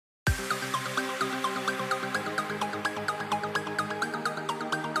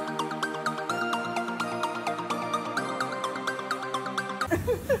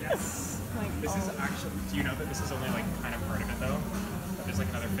Yes. Like, This is actually, do you know that this is only like kind of part of it though? That there's like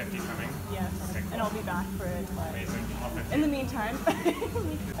another 50 coming? Yes. Okay, cool. And I'll be back for it. Amazing. In the meantime,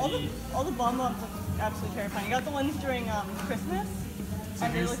 all the bomb mobs look absolutely terrifying. I got the ones during Christmas, So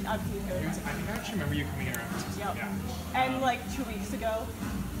and they look absolutely terrifying. I think I actually remember you coming in around Christmas. Yep. Yeah. And like 2 weeks ago.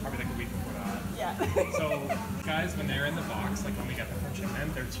 Probably like a week before that. Yeah. So guys, when they're in the box, like when we get them from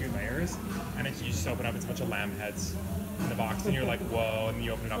shipment, they're 2 layers, and you just open up, it's a bunch of lamb heads in the box, and you're like, whoa, and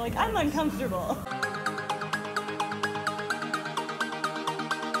you open it up. Like, I'm uncomfortable.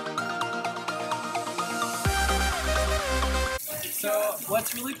 So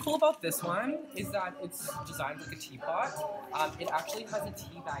what's really cool about this one is that it's designed like a teapot. It actually has a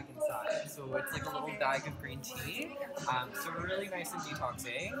tea bag inside, so it's like a little bag of green tea. So really nice and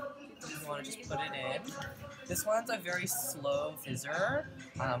detoxing. You want to just put it in. This one's a very slow fizzer,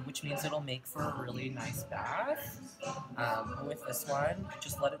 which means it'll make for a really nice bath. With this one,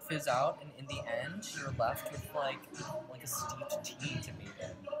 just let it fizz out, and in the end, you're left with like a steeped tea to make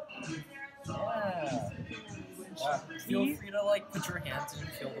it. Yeah. Feel free to like put your hands in and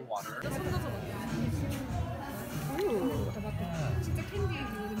feel the water. Ooh.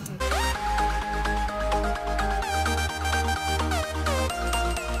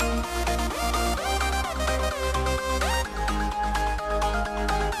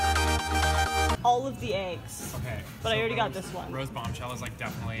 All of the eggs. Okay. But so I already got this one. Rose bombshell is like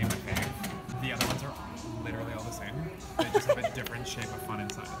definitely my fave. The other ones are literally all the same. They just have a different shape of fun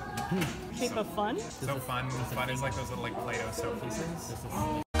inside of them. Shape of fun? So fun is like those little like Play-Doh soap pieces.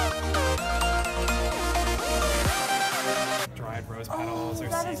 Dried rose petals or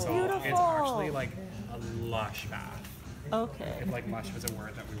sea salt. beautiful. It's actually like a lush bath. Okay. If like lush was a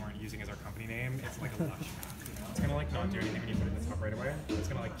word that we weren't using as our company name, it's like a lush bath. You know? It's gonna like not do anything when you put it in the tub right away. It's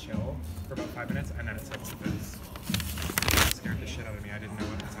gonna like chill for about 5 minutes, and then it starts to fizz. It scared the shit out of me. I didn't know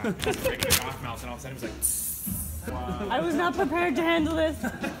what was happening. Just making a bath melt, and all of a sudden it was like. Wow. I was not prepared to handle this.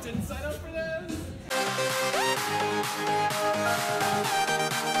 Didn't sign up for this.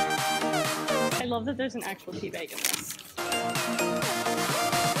 I love that there's an actual tea bag in this.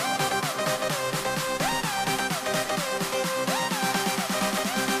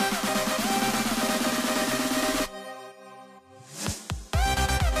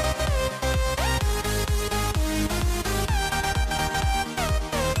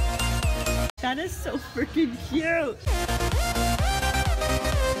 That is so freaking cute!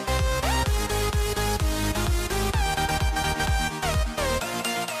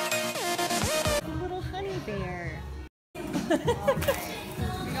 A little honey bear. We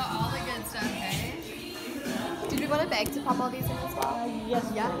got all the good stuff, hey? Did we want a bag to pop all these in as well? Yes.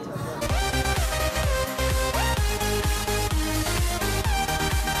 Yeah.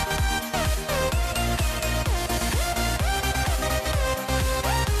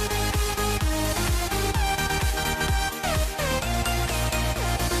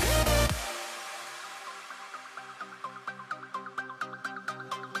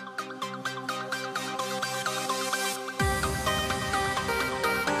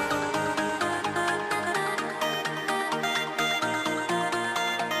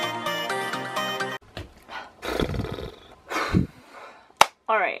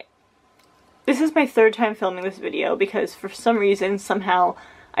 Alright. This is my 3rd time filming this video because for some reason, somehow,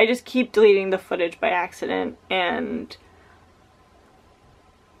 I just keep deleting the footage by accident and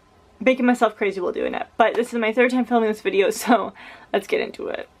making myself crazy while doing it. But this is my 3rd time filming this video, so let's get into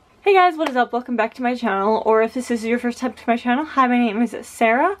it. Hey guys, what is up? Welcome back to my channel, or if this is your first time to my channel, hi, my name is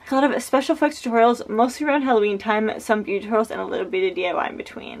Sarah. A lot of special effects tutorials, mostly around Halloween time, some beauty tutorials, and a little bit of DIY in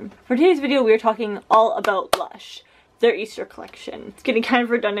between. For today's video, we are talking all about LUSH, their Easter collection. It's getting kind of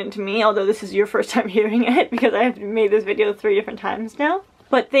redundant to me, although this is your first time hearing it, because I have made this video 3 different times now.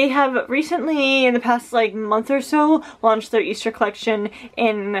 But they have recently, in the past like month or so, launched their Easter collection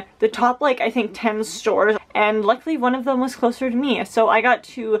in the top like I think 10 stores, and luckily one of them was closer to me, so I got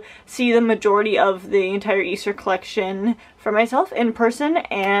to see the majority of the entire Easter collection for myself in person,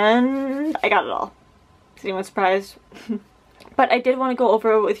 and I got it all. Is anyone surprised? But I did want to go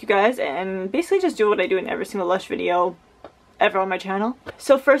over it with you guys and basically just do what I do in every single LUSH video ever on my channel.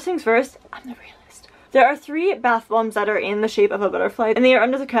 So first things first, I'm the realist. There are 3 bath bombs that are in the shape of a butterfly, and they are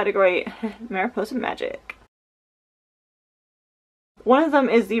under the category Mariposa Magic. One of them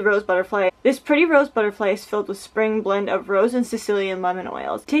is the rose butterfly. This pretty rose butterfly is filled with spring blend of rose and Sicilian lemon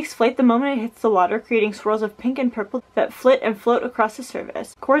oils. It takes flight the moment it hits the water, creating swirls of pink and purple that flit and float across the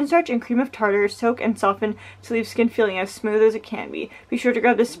surface. Cornstarch and cream of tartar soak and soften to leave skin feeling as smooth as it can be. Be sure to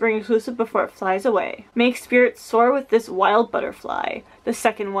grab this spring exclusive before it flies away. Make spirits soar with this wild butterfly, the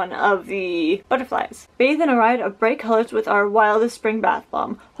second one of the butterflies. Bathe in a riot of bright colors with our wildest spring bath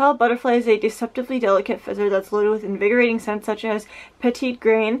bomb. Wild butterfly is a deceptively delicate fizzer that's loaded with invigorating scents such as petite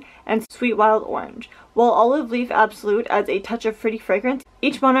grain and sweet wild orange. While olive leaf absolute adds a touch of fruity fragrance,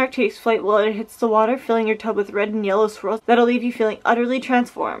 each monarch takes flight while it hits the water, filling your tub with red and yellow swirls that'll leave you feeling utterly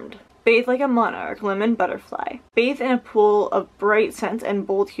transformed. Bathe like a monarch, lemon butterfly. Bathe in a pool of bright scents and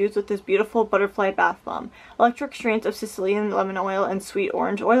bold hues with this beautiful butterfly bath bomb. Electric strains of Sicilian lemon oil and sweet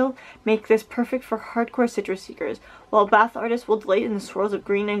orange oil make this perfect for hardcore citrus seekers, while bath artists will delight in the swirls of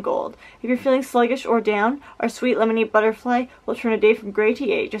green and gold. If you're feeling sluggish or down, our sweet lemony butterfly will turn a day from gray to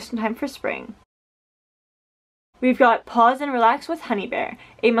yay just in time for spring. We've got Pause and Relax with Honey Bear,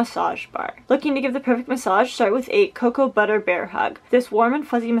 a massage bar. Looking to give the perfect massage? Start with a cocoa butter bear hug. This warm and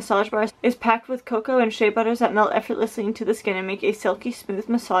fuzzy massage bar is packed with cocoa and shea butters that melt effortlessly into the skin and make a silky smooth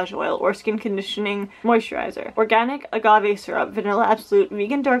massage oil or skin conditioning moisturizer. Organic agave syrup, vanilla absolute,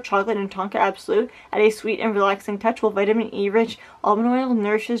 vegan dark chocolate, and tonka absolute add a sweet and relaxing touch, while vitamin E rich almond oil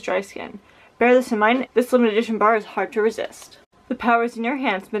nourishes dry skin. Bear this in mind, this limited edition bar is hard to resist. The power is in your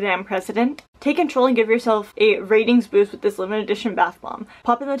hands, Madame President. Take control and give yourself a ratings boost with this limited edition bath bomb.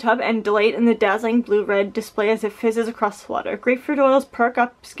 Pop in the tub and delight in the dazzling blue-red display as it fizzes across the water. Grapefruit oils perk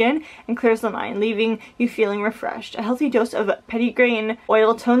up skin and clears the mind, leaving you feeling refreshed. A healthy dose of petitgrain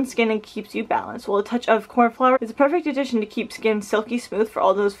oil tones skin and keeps you balanced, while a touch of cornflower is a perfect addition to keep skin silky smooth for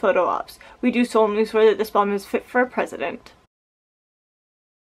all those photo ops. We do solemnly swear that this bomb is fit for a president.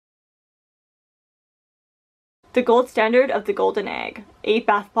 The gold standard of the golden egg, a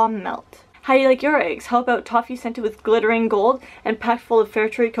bath bomb melt. How do you like your eggs? How about toffee scented with glittering gold and packed full of fair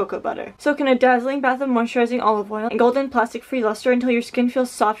trade cocoa butter? Soak in a dazzling bath of moisturizing olive oil and golden plastic-free luster until your skin feels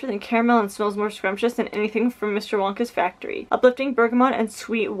softer than caramel and smells more scrumptious than anything from Mr. Wonka's factory. Uplifting bergamot and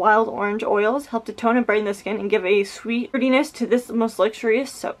sweet wild orange oils help to tone and brighten the skin and give a sweet fruitiness to this most luxurious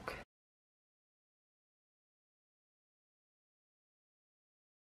soak.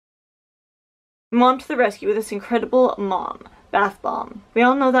 Mom to the rescue with this incredible mom bath bomb. We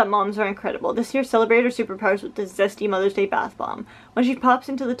all know that moms are incredible. This year celebrate her superpowers with this zesty Mother's Day bath bomb. When she pops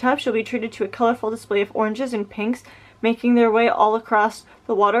into the tub, she'll be treated to a colorful display of oranges and pinks making their way all across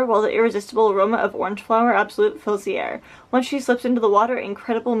the water, while the irresistible aroma of orange flower absolute fills the air. Once she slips into the water,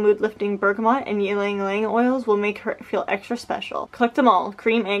 incredible mood-lifting bergamot and ylang-ylang oils will make her feel extra special. Collect them all.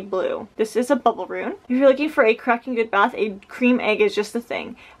 Cream Egg Blue. This is a bubble rune. If you're looking for a cracking good bath, a cream egg is just the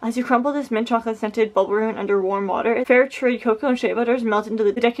thing. As you crumble this mint chocolate scented bubble rune under warm water, fair trade cocoa and shea butters melt into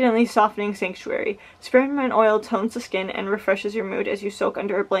the decadently softening sanctuary. Spearmint oil tones the skin and refreshes your mood as you soak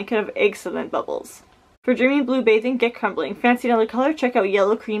under a blanket of excellent bubbles. For dreamy blue bathing, get crumbling. Fancy another color? Check out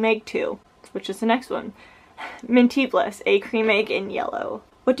Yellow Cream Egg 2, which is the next one. Minty Bliss, a cream egg in yellow.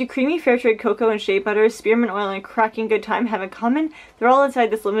 What do creamy fair trade cocoa and shea butters, spearmint oil, and cracking good time have in common? They're all inside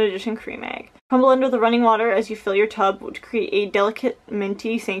this limited edition cream egg. Crumble under the running water as you fill your tub to create a delicate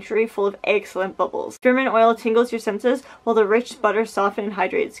minty sanctuary full of excellent bubbles. Spearmint oil tingles your senses while the rich butter softens and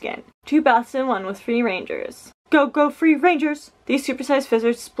hydrates skin. 2 baths in 1 with free rangers. Go, go, free rangers! These supersized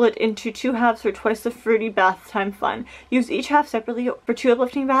fizzers split into 2 halves for twice the fruity bath time fun. Use each half separately for 2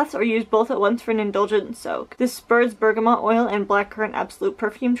 uplifting baths, or use both at once for an indulgent soak. This spur's bergamot oil and blackcurrant absolute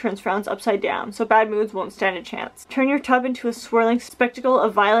perfume turns frowns upside down, so bad moods won't stand a chance. Turn your tub into a swirling spectacle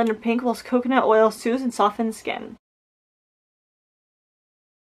of violet and pink, whilst coconut oil soothes and softens skin.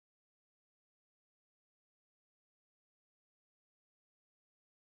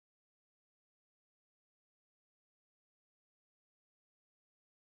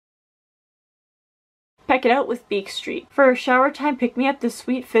 Check it out with Beak Street. For a shower time pick-me-up, this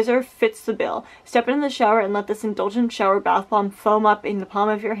sweet fizzer fits the bill. Step into the shower and let this indulgent shower bath bomb foam up in the palm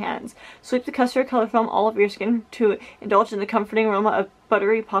of your hands. Sweep the custard color foam all over your skin to indulge in the comforting aroma of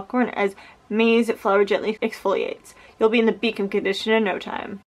buttery popcorn as maize flour gently exfoliates. You'll be in the beacon condition in no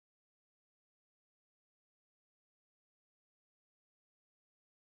time.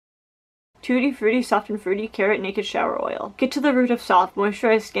 Tutti Frutti Soft and Fruity Carrot Naked Shower Oil. Get to the root of soft,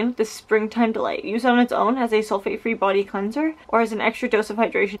 moisturized skin with this springtime delight. Use on its own as a sulfate-free body cleanser or as an extra dose of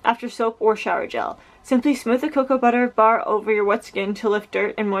hydration after soap or shower gel. Simply smooth the cocoa butter bar over your wet skin to lift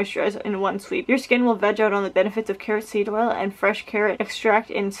dirt and moisturize in one sweep. Your skin will veg out on the benefits of carrot seed oil and fresh carrot extract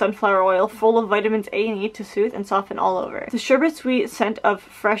in sunflower oil, full of vitamins A and E to soothe and soften all over. The sherbet sweet scent of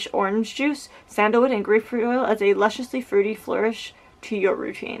fresh orange juice, sandalwood, and grapefruit oil adds a lusciously fruity flourish to your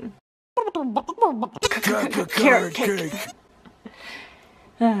routine. Carrot cake.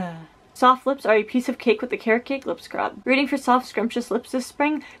 Soft lips are a piece of cake with the carrot cake lip scrub. Rooting for soft, scrumptious lips this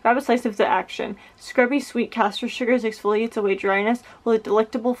spring? Grab a slice of the action. Scrubby sweet castor sugars exfoliates away dryness, while the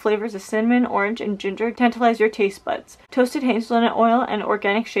delectable flavors of cinnamon, orange, and ginger tantalize your taste buds. Toasted hazelnut oil and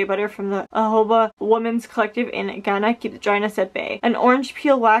organic shea butter from the Ahoba Women's Collective in Ghana keep the dryness at bay. An orange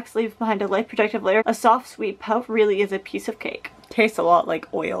peel wax leaves behind a light protective layer. A soft, sweet pout really is a piece of cake. Tastes a lot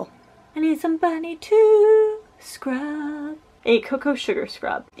like oil. I need somebody to scrub. A cocoa sugar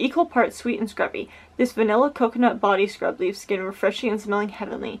scrub. Equal parts sweet and scrubby. This vanilla coconut body scrub leaves skin refreshing and smelling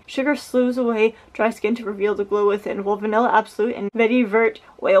heavenly. Sugar slews away dry skin to reveal the glow within, while vanilla absolute and vetiver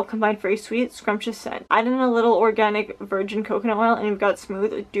oil combine for a sweet, scrumptious scent. Add in a little organic virgin coconut oil and you've got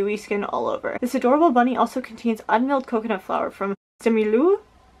smooth, dewy skin all over. This adorable bunny also contains unmilled coconut flour from Semilu.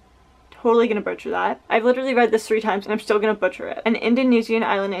 Totally gonna butcher that. I've literally read this 3 times and I'm still gonna butcher it. An Indonesian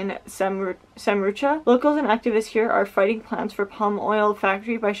island in Samruca. Locals and activists here are fighting plans for palm oil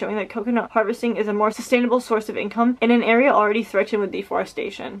factory by showing that coconut harvesting is a more sustainable source of income in an area already threatened with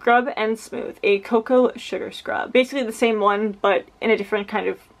deforestation. Scrub and smooth. A cocoa sugar scrub. Basically the same one but in a different kind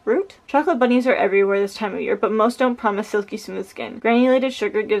of root. Chocolate bunnies are everywhere this time of year, but most don't promise silky smooth skin. Granulated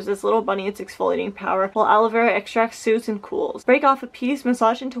sugar gives this little bunny its exfoliating power, while aloe vera extract soothes and cools. Break off a piece,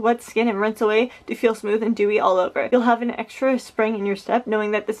 massage into wet skin, and rinse away to feel smooth and dewy all over. You'll have an extra spring in your step,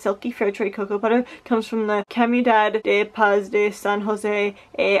 knowing that the silky fair trade cocoa butter comes from the Comunidad de Paz de San Jose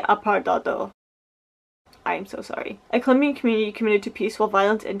e Apartado. I am so sorry. A Colombian community committed to peace while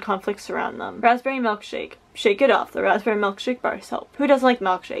violence and conflict surround them. Raspberry milkshake. Shake it off, the raspberry milkshake bar soap. Who doesn't like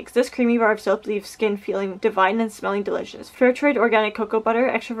milkshakes? This creamy bar of soap leaves skin feeling divine and smelling delicious. Fair trade organic cocoa butter,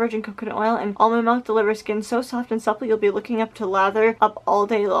 extra virgin coconut oil, and almond milk deliver skin so soft and supple you'll be looking up to lather up all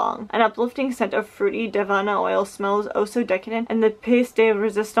day long. An uplifting scent of fruity Devana oil smells oh so decadent, and the pièce de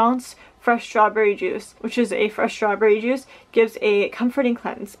résistance fresh strawberry juice, which is a fresh strawberry juice, gives a comforting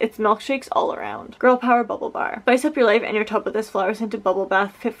cleanse. It's milkshakes all around. Girl Power Bubble Bar. Spice up your life and your tub with this flower-scented bubble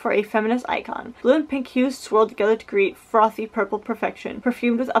bath fit for a feminist icon. Blue and pink hues swirl together to create frothy purple perfection.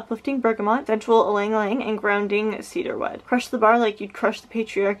 Perfumed with uplifting bergamot, sensual ylang-ylang, and grounding cedarwood. Crush the bar like you'd crush the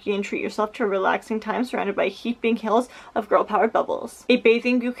patriarchy and treat yourself to a relaxing time surrounded by heaping hills of girl-powered bubbles. A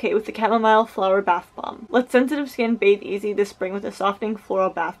bathing bouquet with the chamomile flower bath bomb. Let sensitive skin bathe easy this spring with a softening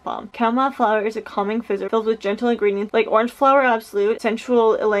floral bath bomb. Chamomile flower is a calming fizzer filled with gentle ingredients like orange flower absolute,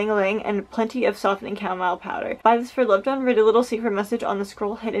 sensual ylang-ylang, and plenty of softening chamomile powder. Buy this for loved one. Read a little secret message on the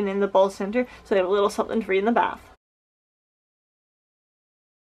scroll hidden in the bowl center so they have a little something to read in the bath.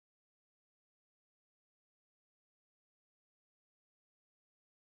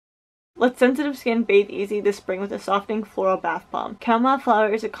 Let sensitive skin bathe easy this spring with a softening floral bath bomb. Chamomile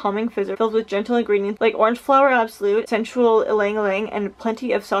flower is a calming fizzer filled with gentle ingredients like orange flower absolute, sensual ylang-ylang, and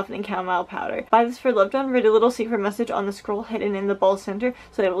plenty of softening chamomile powder. Buy this for loved one. Read a little secret message on the scroll hidden in the bowl center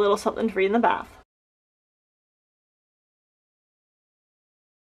so they have a little something to read in the bath.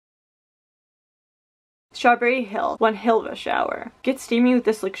 Strawberry Hill, one hell of a shower. Get steamy with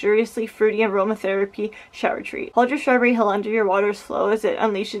this luxuriously fruity aromatherapy shower treat. Hold your Strawberry Hill under your water's flow as it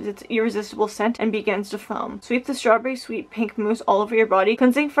unleashes its irresistible scent and begins to foam. Sweep the strawberry sweet pink mousse all over your body.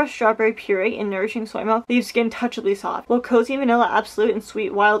 Cleansing fresh strawberry puree and nourishing soy milk leaves skin touchably soft. While cozy vanilla absolute and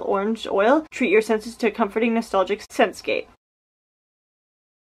sweet wild orange oil treat your senses to a comforting nostalgic scentscape.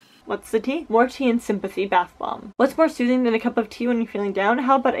 What's the tea? More tea and sympathy bath bomb. What's more soothing than a cup of tea when you're feeling down?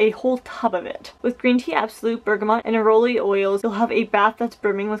 How about a whole tub of it? With green tea, absolute, bergamot, and neroli oils, you'll have a bath that's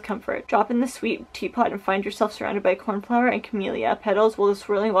brimming with comfort. Drop in the sweet teapot and find yourself surrounded by cornflower and camellia petals while the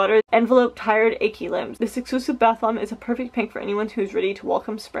swirling water envelope tired, achy limbs. This exclusive bath bomb is a perfect pink for anyone who's ready to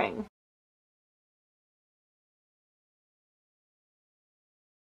welcome spring.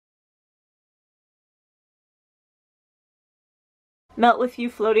 Melt with You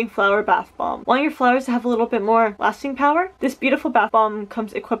Floating Flower Bath Bomb. Want your flowers to have a little bit more lasting power? This beautiful bath bomb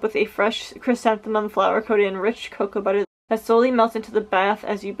comes equipped with a fresh chrysanthemum flower coated in rich cocoa butter that slowly melts into the bath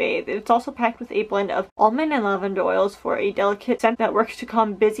as you bathe. It's also packed with a blend of almond and lavender oils for a delicate scent that works to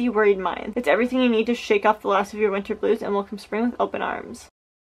calm busy, worried minds. It's everything you need to shake off the last of your winter blues and welcome spring with open arms.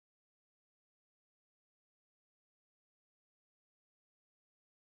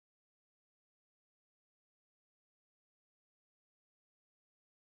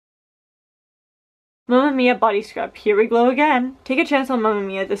 Mamma Mia Body Scrub. Here we glow again. Take a chance on Mamma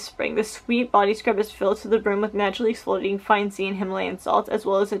Mia this spring. This sweet body scrub is filled to the brim with naturally exfoliating fine sea and Himalayan salts, as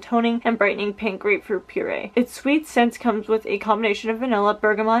well as a toning and brightening pink grapefruit puree. Its sweet scent comes with a combination of vanilla,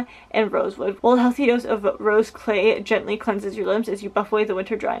 bergamot, and rosewood, while a healthy dose of rose clay gently cleanses your limbs as you buff away the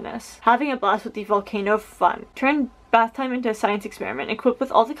winter dryness. Having a blast with the volcano fun. Turn Bath time into a science experiment. Equipped with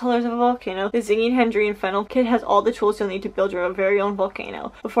all the colors of a volcano, the Zingy Tangerine Funnel Kit has all the tools you'll need to build your very own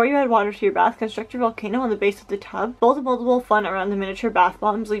volcano. Before you add water to your bath, construct your volcano on the base of the tub. Build a moldable fun around the miniature bath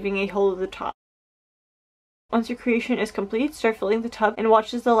bombs, leaving a hole at the top. Once your creation is complete, start filling the tub and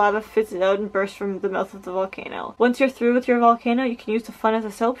watch as the lava fizzes out and bursts from the mouth of the volcano. Once you're through with your volcano, you can use the fun as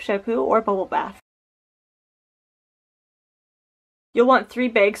a soap, shampoo, or bubble bath. You'll want 3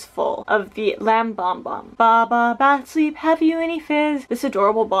 bags full of the Lamb Bomb Bomb. Ba bath sleep, have you any fizz? This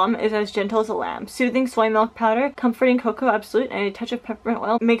adorable bomb is as gentle as a lamb. Soothing soy milk powder, comforting cocoa absolute, and a touch of peppermint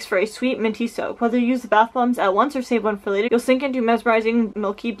oil makes for a sweet minty soap. Whether you use the bath bombs at once or save one for later, you'll sink into mesmerizing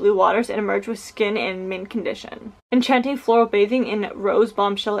milky blue waters and emerge with skin in mint condition. Enchanting floral bathing in Rose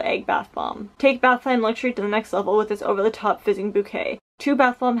Bombshell Egg Bath Bomb. Take bath time luxury to the next level with this over-the-top fizzing bouquet. 2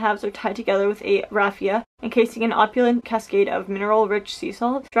 bath bomb halves are tied together with a raffia, encasing an opulent cascade of mineral-rich sea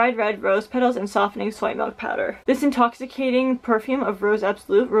salt, dried red rose petals, and softening soy milk powder. This intoxicating perfume of rose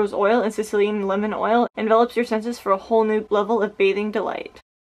absolute, rose oil, and Sicilian lemon oil envelops your senses for a whole new level of bathing delight.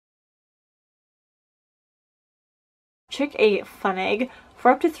 Chick a fun egg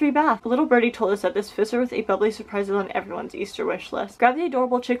for up to 3 baths. A little birdie told us that this fizzer with a bubbly surprise is on everyone's Easter wish list. Grab the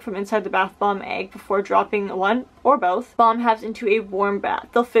adorable chick from inside the bath bomb egg before dropping one, or both, bomb halves into a warm bath.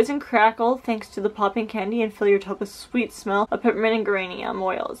 They'll fizz and crackle thanks to the popping candy and fill your tub with sweet smell of peppermint and geranium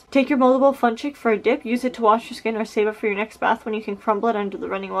oils. Take your moldable fun chick for a dip, use it to wash your skin, or save it for your next bath when you can crumble it under the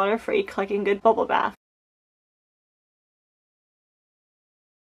running water for a collecting good bubble bath.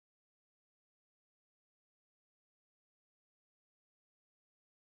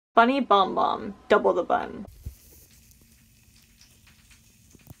 Bunny Bomb Bomb. Double the bun.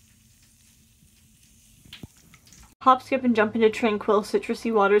 Hop, skip, and jump into tranquil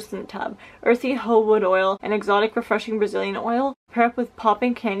citrusy waters in the tub. Earthy hoe wood oil and exotic refreshing Brazilian oil. Pair up with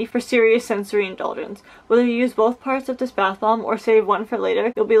popping candy for serious sensory indulgence. Whether you use both parts of this bath bomb or save one for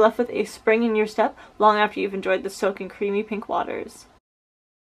later, you'll be left with a spring in your step long after you've enjoyed the soaking creamy pink waters.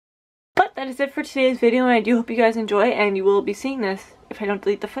 But that is it for today's video, and I do hope you guys enjoy, and you will be seeing this if I don't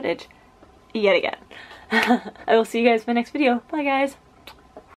delete the footage yet again. I will see you guys in my next video. Bye guys!